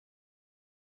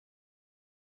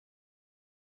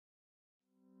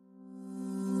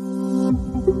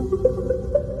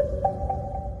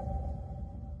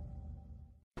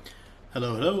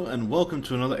Hello, hello, and welcome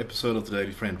to another episode of the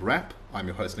Daily Friend Wrap. I'm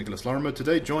your host, Nicholas Lorimer,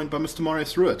 today joined by Mr.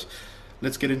 Marius Ruitt.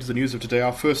 Let's get into the news of today.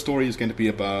 Our first story is going to be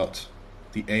about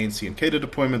the ANC and cadre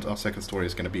deployment. Our second story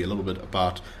is going to be a little bit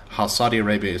about how Saudi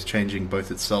Arabia is changing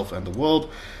both itself and the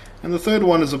world. And the third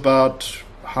one is about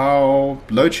how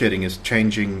load shedding is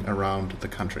changing around the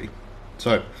country.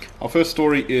 So, our first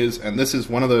story is, and this is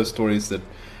one of those stories that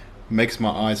makes my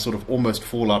eyes sort of almost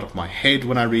fall out of my head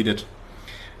when I read it.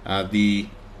 The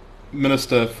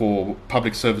Minister for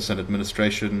Public Service and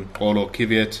Administration, Golo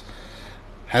Kiviet,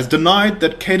 has denied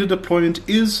that cadre deployment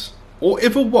is, or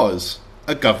ever was,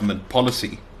 a government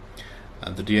policy.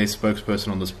 The DA spokesperson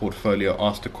on this portfolio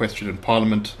asked a question in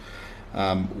Parliament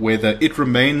whether it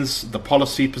remains the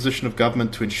policy position of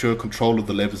government to ensure control of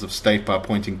the levers of state by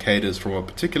appointing cadres from a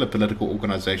particular political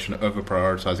organisation over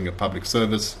prioritising a public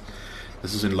service.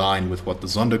 This is in line with what the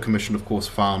Zondo Commission, of course,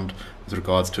 found with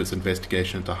regards to its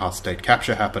investigation into how state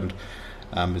capture happened,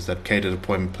 is that cadre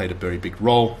deployment played a very big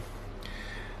role.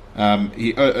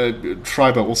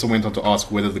 Schreiber also went on to ask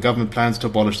whether the government plans to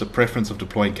abolish the preference of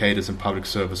deploying cadres in public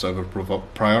service over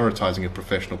prioritising a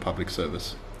professional public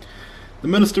service. The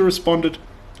minister responded,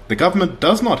 "The government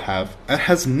does not have and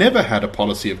has never had a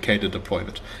policy of cadre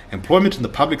deployment. Employment in the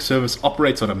public service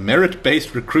operates on a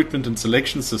merit-based recruitment and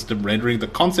selection system, rendering the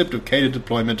concept of cadre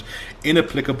deployment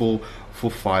inapplicable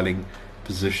for filling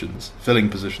positions.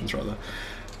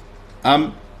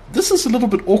 This is a little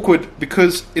bit awkward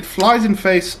because it flies in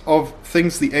face of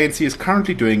things the ANC is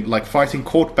currently doing, like fighting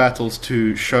court battles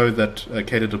to show that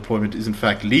cadre deployment is in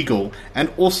fact legal,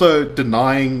 and also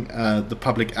denying the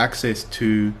public access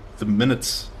to the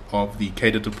minutes of the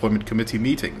cadre deployment committee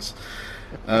meetings.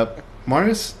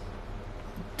 Marius,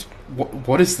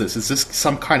 what is this? Is this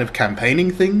some kind of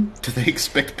campaigning thing? Do they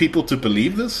expect people to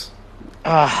believe this?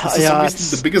 This is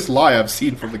obviously the biggest lie I've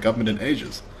seen from the government in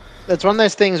ages. It's one of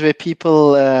those things where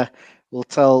people will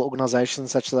tell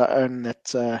organizations such as our own that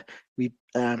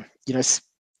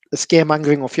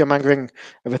scaremongering or fearmongering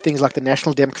over things like the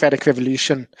National Democratic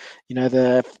Revolution,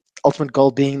 the ultimate goal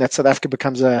being that South Africa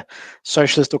becomes a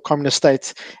socialist or communist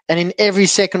state. And in every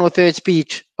second or third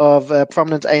speech of a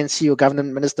prominent ANC or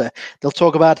government minister, they'll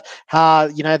talk about how,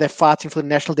 they're fighting for the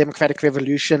National Democratic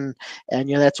Revolution, and,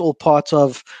 that's all part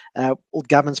of all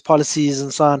government's policies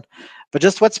and so on. But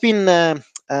just what's been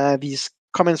these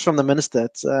comments from the minister,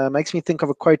 it makes me think of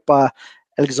a quote by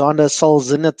Alexander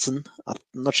Solzhenitsyn. I'm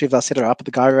not sure if I said it right, but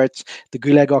the guy who wrote the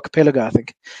Gulag Archipelago, I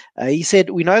think. He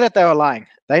said, "We know that they are lying.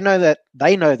 They know that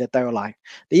they are lying.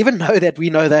 They even know that we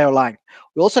know they are lying.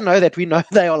 We also know that we know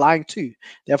they are lying too.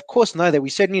 They of course know that we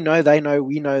certainly know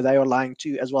we know they are lying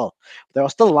too as well. But they are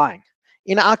still lying.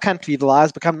 In our country, the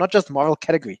lies become not just moral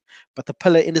category, but the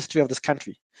pillar industry of this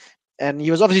country." And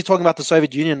he was obviously talking about the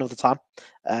Soviet Union of the time.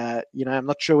 I'm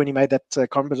not sure when he made that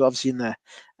comment, but it was obviously in the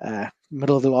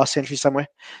middle of the last century somewhere.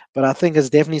 But I think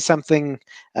it's definitely something.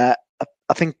 I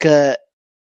think that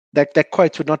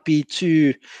quote would not be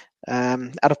too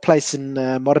out of place in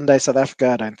modern day South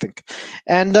Africa, I don't think.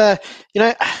 And as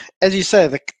you say,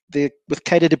 with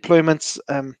cadre deployments.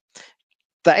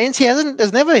 The ANC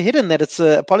has never hidden that it's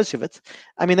a policy of it.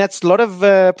 I mean, that's a lot of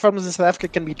problems in South Africa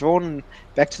can be drawn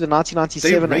back to the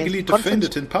 1997. They regularly defend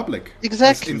it in public.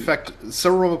 Exactly. In fact,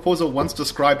 Cyril Ramaphosa once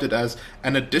described it as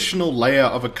an additional layer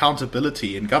of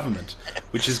accountability in government,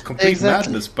 which is complete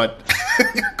madness. But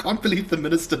I can't believe the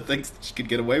minister thinks that she could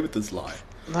get away with this lie.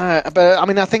 No, but I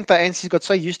mean, I think the ANC's got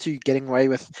so used to getting away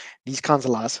with these kinds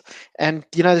of lies, and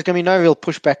there's going to be no real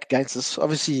pushback against this.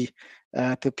 Obviously.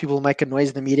 The people make a noise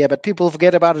in the media, but people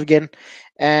forget about it again.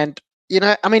 And, the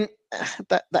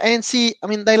ANC,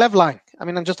 they love lying.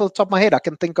 Just off the top of my head, I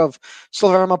can think of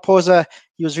Cyril Ramaphosa.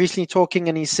 He was recently talking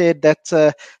and he said that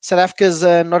South Africa's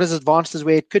not as advanced as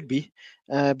where it could be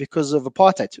because of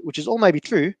apartheid, which is all maybe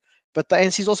true, but the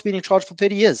ANC's also been in charge for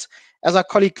 30 years. As our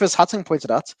colleague Chris Hutton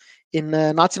pointed out, in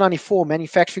 1994,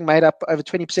 manufacturing made up over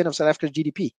 20% of South Africa's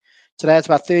GDP. Today it's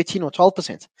about 13 or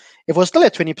 12%. If we're still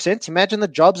at 20%, imagine the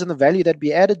jobs and the value that'd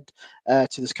be added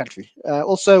to this country.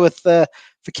 Also with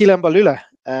Fikile Mbalula,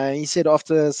 he said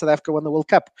after South Africa won the World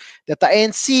Cup that the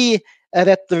ANC, that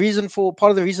part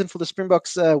of the reason for the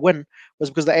Springboks win was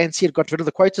because the ANC had got rid of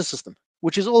the quota system,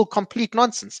 which is all complete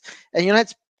nonsense. And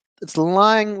it's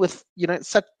lying with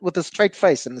with a straight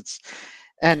face, and it's.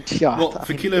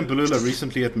 Fikile Mbalula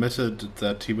recently admitted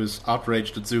that he was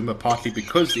outraged at Zuma partly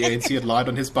because the ANC had lied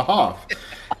on his behalf.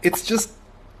 It's just,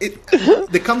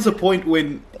 there comes a point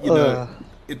when,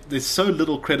 there's so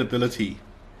little credibility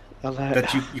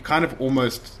that you kind of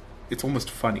it's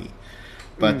almost funny.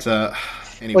 But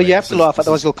anyway. Well, you have to laugh,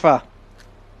 otherwise you'll cry.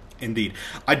 Indeed.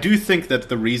 I do think that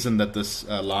the reason that this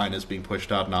line is being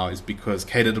pushed out now is because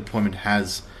cadre deployment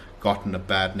has gotten a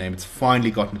bad name. It's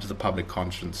finally gotten into the public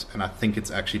conscience, and I think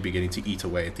it's actually beginning to eat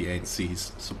away at the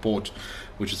ANC's support,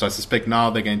 which is, I suspect,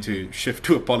 now they're going to shift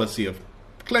to a policy of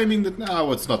claiming that,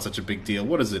 no, it's not such a big deal.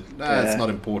 What is it? It's not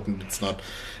important. It's not.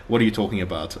 What are you talking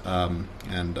about?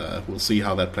 And we'll see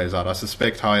how that plays out. I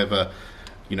suspect, however,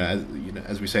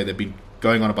 as we say, they've been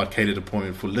going on about cadre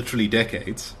deployment for literally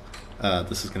decades.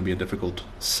 This is going to be a difficult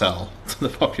sell to the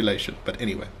population. But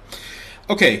anyway.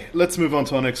 Okay, let's move on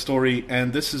to our next story.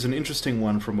 And this is an interesting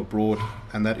one from abroad,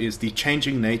 and that is the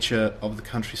changing nature of the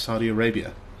country Saudi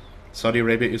Arabia. Saudi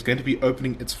Arabia is going to be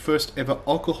opening its first ever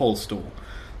alcohol store.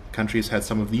 The country has had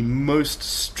some of the most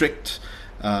strict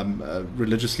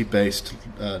religiously based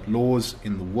laws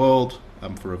in the world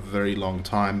for a very long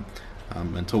time.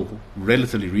 Until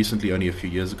relatively recently, only a few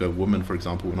years ago, women, for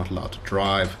example, were not allowed to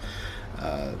drive.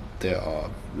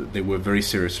 There were very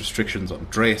serious restrictions on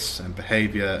dress and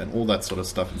behavior and all that sort of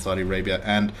stuff in Saudi Arabia.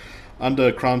 And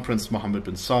under Crown Prince Mohammed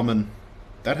bin Salman,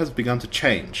 that has begun to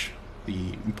change.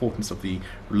 The importance of the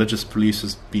religious police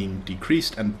has been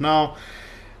decreased. And now,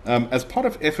 as part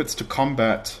of efforts to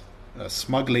combat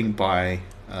smuggling by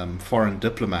foreign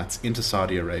diplomats into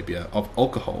Saudi Arabia of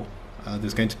alcohol,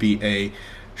 there's going to be a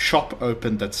shop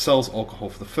opened that sells alcohol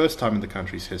for the first time in the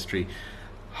country's history.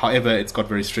 However, it's got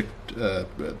very strict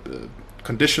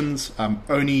conditions.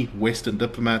 Only Western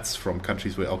diplomats from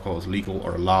countries where alcohol is legal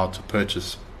are allowed to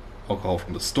purchase alcohol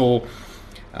from the store.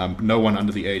 No one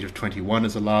under the age of 21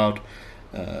 is allowed.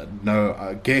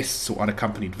 No guests or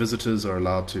unaccompanied visitors are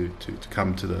allowed to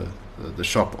come to the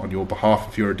shop on your behalf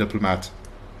if you're a diplomat.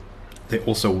 They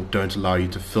also don't allow you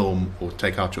to film or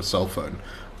take out your cell phone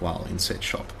while in said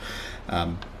shop.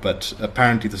 But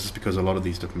apparently this is because a lot of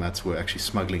these diplomats were actually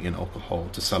smuggling in alcohol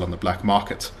to sell on the black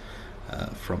market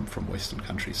from Western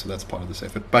countries. So that's part of this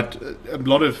effort. But a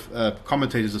lot of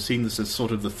commentators are seeing this as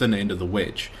sort of the thin end of the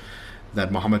wedge,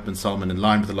 that Mohammed bin Salman, in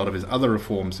line with a lot of his other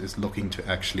reforms, is looking to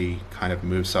actually kind of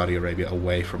move Saudi Arabia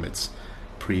away from its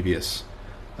previous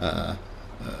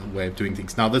way of doing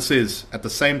things. Now, this is at the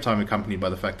same time accompanied by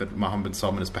the fact that Mohammed bin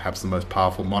Salman is perhaps the most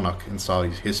powerful monarch in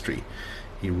Saudi's history.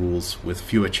 He rules with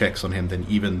fewer checks on him than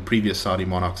even previous Saudi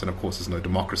monarchs, and of course there's no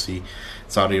democracy in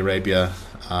Saudi Arabia.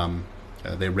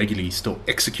 They regularly still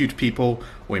execute people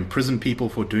or imprison people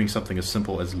for doing something as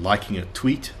simple as liking a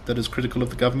tweet that is critical of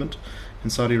the government.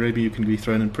 In Saudi Arabia, you can be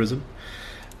thrown in prison.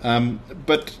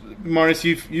 But Maurice,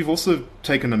 you've also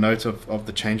taken a note of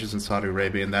the changes in Saudi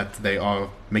Arabia, in that they are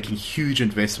making huge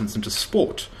investments into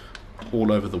sport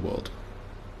all over the world.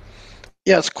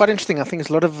 Yeah, it's quite interesting. I think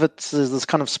a lot of it is this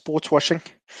kind of sports washing.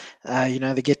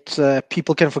 They get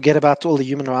people can forget about all the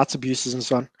human rights abuses and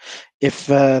so on if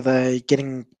they're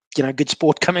getting good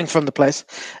sport coming from the place.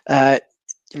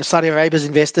 Saudi Arabia's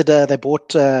invested. They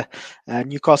bought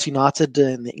Newcastle United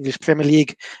in the English Premier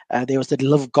League. There was the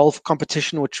Live Golf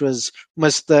competition, which was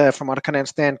almost, from what I can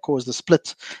understand, caused a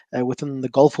split within the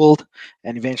golf world.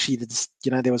 And eventually,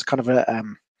 there was kind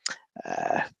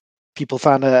of people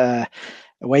found a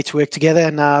way to work together.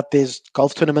 And now there's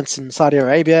golf tournaments in Saudi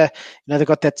Arabia. They've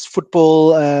got that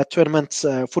football tournament,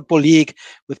 football league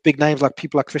with big names like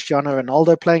people like Cristiano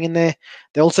Ronaldo playing in there.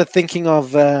 They're also thinking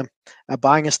of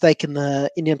buying a stake in the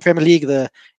Indian Premier League, the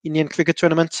Indian cricket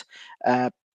tournament.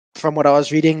 From what I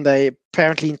was reading, they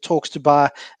apparently in talks to buy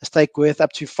a stake worth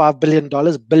up to $5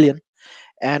 billion.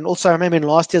 And also, I remember in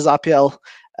last year's IPL,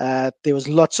 there was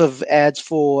lots of ads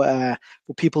for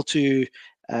people to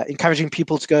encouraging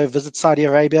people to go visit Saudi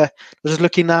Arabia. I was just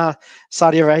looking now,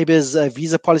 Saudi Arabia's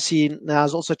visa policy now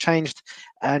has also changed,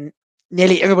 and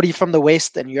nearly everybody from the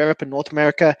West and Europe and North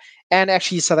America, and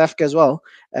actually South Africa as well,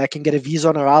 can get a visa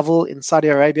on arrival in Saudi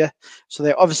Arabia. So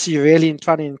they're obviously really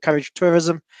trying to encourage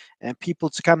tourism and people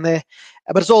to come there.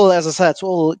 But it's all, as I said, it's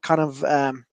all kind of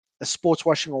a sports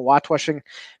washing or whitewashing,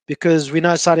 because we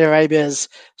know Saudi Arabia has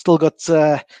still got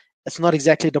it's not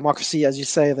exactly a democracy. As you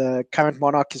say, the current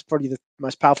monarch is probably the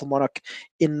most powerful monarch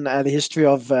in the history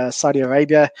of Saudi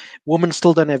Arabia. Women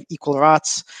still don't have equal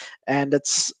rights, and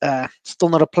it's still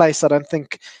not a place, I don't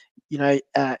think,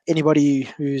 anybody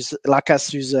who's like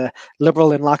us, who's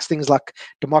liberal and likes things like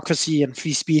democracy and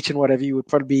free speech and whatever, you would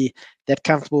probably be that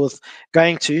comfortable with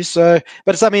going to. So,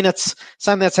 but it's something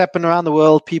that's happened around the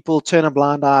world. People turn a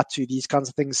blind eye to these kinds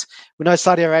of things. We know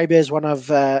Saudi Arabia is one of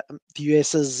the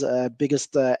US's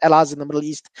biggest allies in the Middle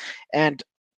East, and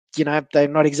they're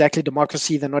not exactly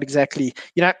democracy. They're not exactly,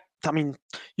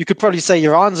 you could probably say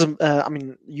Iran's,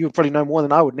 you would probably know more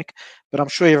than I would, Nick, but I'm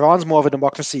sure Iran's more of a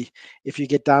democracy if you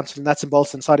get down to the nuts and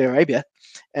bolts in Saudi Arabia.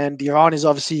 And Iran is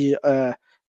obviously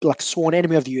like sworn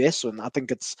enemy of the US, and I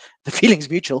think it's the feeling's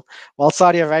mutual. While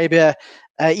Saudi Arabia,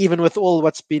 even with all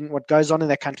what goes on in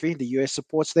that country, the US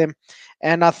supports them,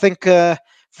 and I think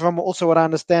from also what I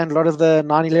understand, a lot of the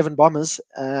 9/11 bombers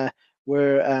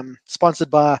were sponsored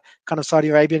by kind of Saudi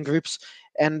Arabian groups,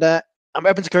 and I'm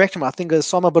open to correct him. I think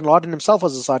Osama bin Laden himself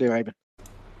was a Saudi Arabian.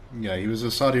 Yeah, he was a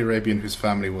Saudi Arabian whose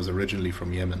family was originally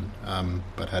from Yemen,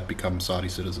 but had become Saudi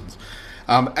citizens.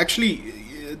 Actually,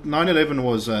 9/11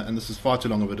 was, and this is far too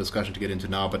long of a discussion to get into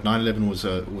now, but 9/11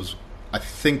 was, I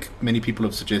think many people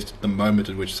have suggested, the moment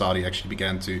at which Saudi actually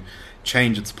began to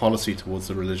change its policy towards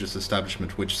the religious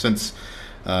establishment, which since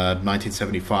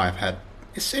 1975 had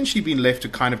essentially been left to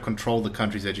kind of control the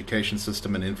country's education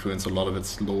system and influence a lot of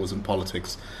its laws and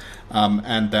politics.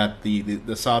 And that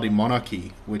the Saudi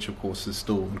monarchy, which of course is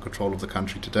still in control of the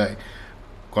country today,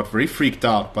 got very freaked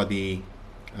out by the,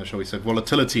 shall we say,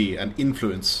 volatility and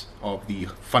influence of the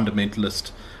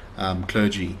fundamentalist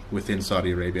clergy within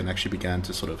Saudi Arabia, and actually began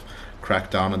to sort of crack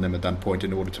down on them at that point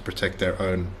in order to protect their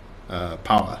own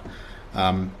power.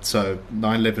 So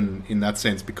 9/11, in that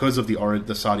sense, because of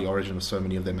the Saudi origin of so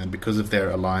many of them, and because of their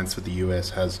alliance with the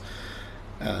US,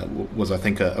 was, I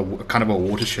think, a kind of a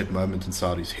watershed moment in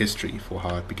Saudi's history for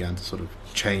how it began to sort of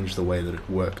change the way that it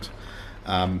worked.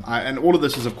 And all of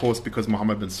this is, of course, because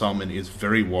Mohammed bin Salman is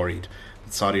very worried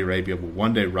that Saudi Arabia will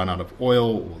one day run out of oil,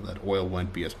 or that oil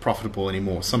won't be as profitable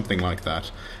anymore, something like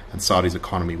that, and Saudi's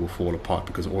economy will fall apart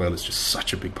because oil is just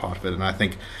such a big part of it. And I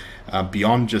think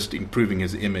beyond just improving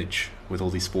his image with all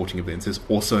these sporting events, there's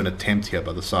also an attempt here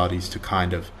by the Saudis to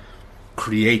kind of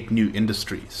create new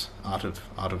industries out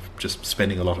of just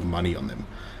spending a lot of money on them.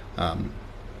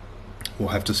 We'll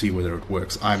have to see whether it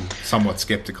works. I'm somewhat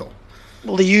skeptical.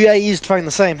 Well, the UAE is trying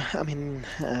the same. I mean,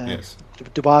 yes.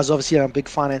 Dubai is obviously a big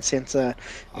finance center.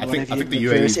 I think the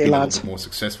UAE has been a little bit more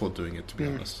successful doing it, to be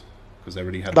honest, because they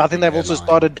already had. But I think they've also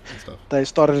started. They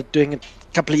started doing it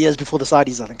a couple of years before the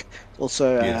Saudis. I think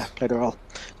also played a role.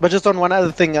 But just on one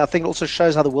other thing, I think it also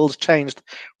shows how the world's changed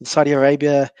with Saudi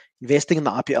Arabia investing in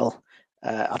the IPL.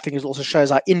 I think it also shows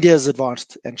how India's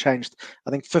advanced and changed.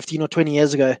 I think 15 or 20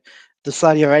 years ago, the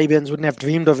Saudi Arabians wouldn't have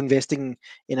dreamed of investing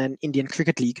in an Indian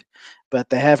cricket league,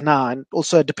 but they have now. And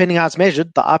also, depending how it's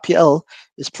measured, the IPL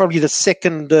is probably the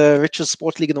second richest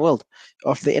sports league in the world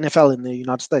after the NFL in the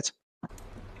United States.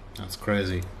 That's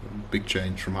crazy. Big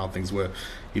change from how things were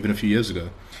even a few years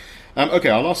ago. Okay,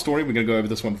 our last story, we're going to go over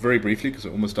this one very briefly because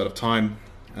we're almost out of time.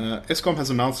 Eskom has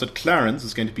announced that Clarence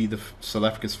is going to be South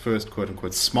Africa's first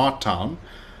quote-unquote smart town,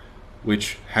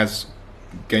 which has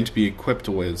going to be equipped,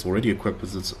 or is already equipped,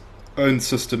 with its own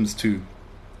systems to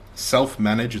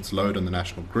self-manage its load on the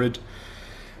national grid,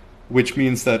 which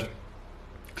means that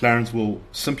Clarence will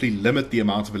simply limit the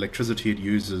amount of electricity it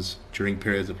uses during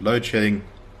periods of load shedding,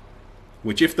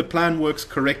 which, if the plan works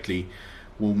correctly,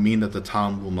 will mean that the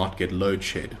town will not get load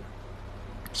shed.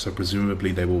 So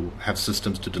presumably they will have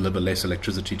systems to deliver less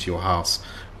electricity to your house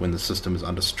when the system is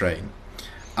under strain.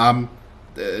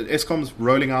 Eskom's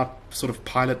rolling out sort of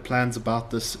pilot plans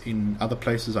about this in other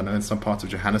places. I know in some parts of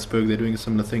Johannesburg they're doing a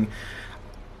similar thing.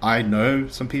 I know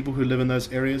some people who live in those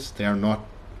areas. They are not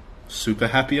super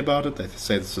happy about it. They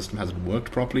say the system hasn't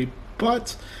worked properly.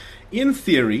 But in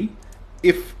theory,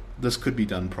 if this could be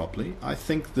done properly, I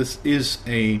think this is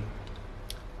a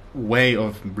way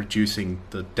of reducing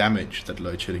the damage that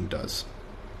load shedding does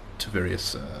to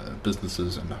various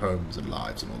businesses and homes and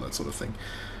lives and all that sort of thing.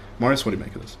 Maurice, what do you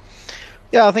make of this?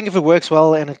 Yeah, I think if it works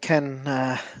well and it can,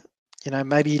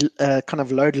 maybe kind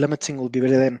of load limiting will be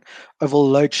better than overall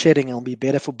load shedding. It'll be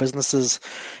better for businesses,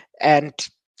 and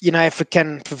if it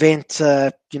can prevent,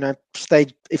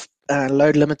 if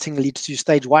load limiting leads to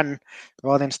stage 1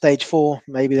 rather than stage 4,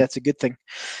 maybe that's a good thing.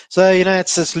 So,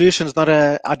 it's a solution. It's not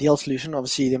an ideal solution.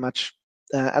 Obviously, there are much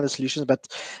other solutions, but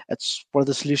it's one of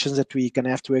the solutions that we're going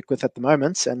to have to work with at the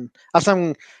moment. And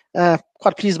I'm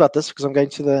quite pleased about this because I'm going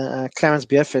to the Clarence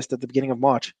Beer Fest at the beginning of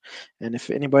March. And if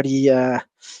anybody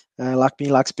like me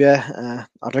likes beer,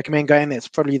 I'd recommend going there. It's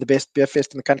probably the best beer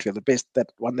fest in the country, the best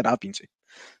one that I've been to.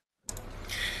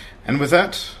 And with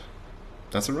that,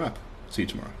 that's a wrap. See you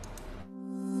tomorrow.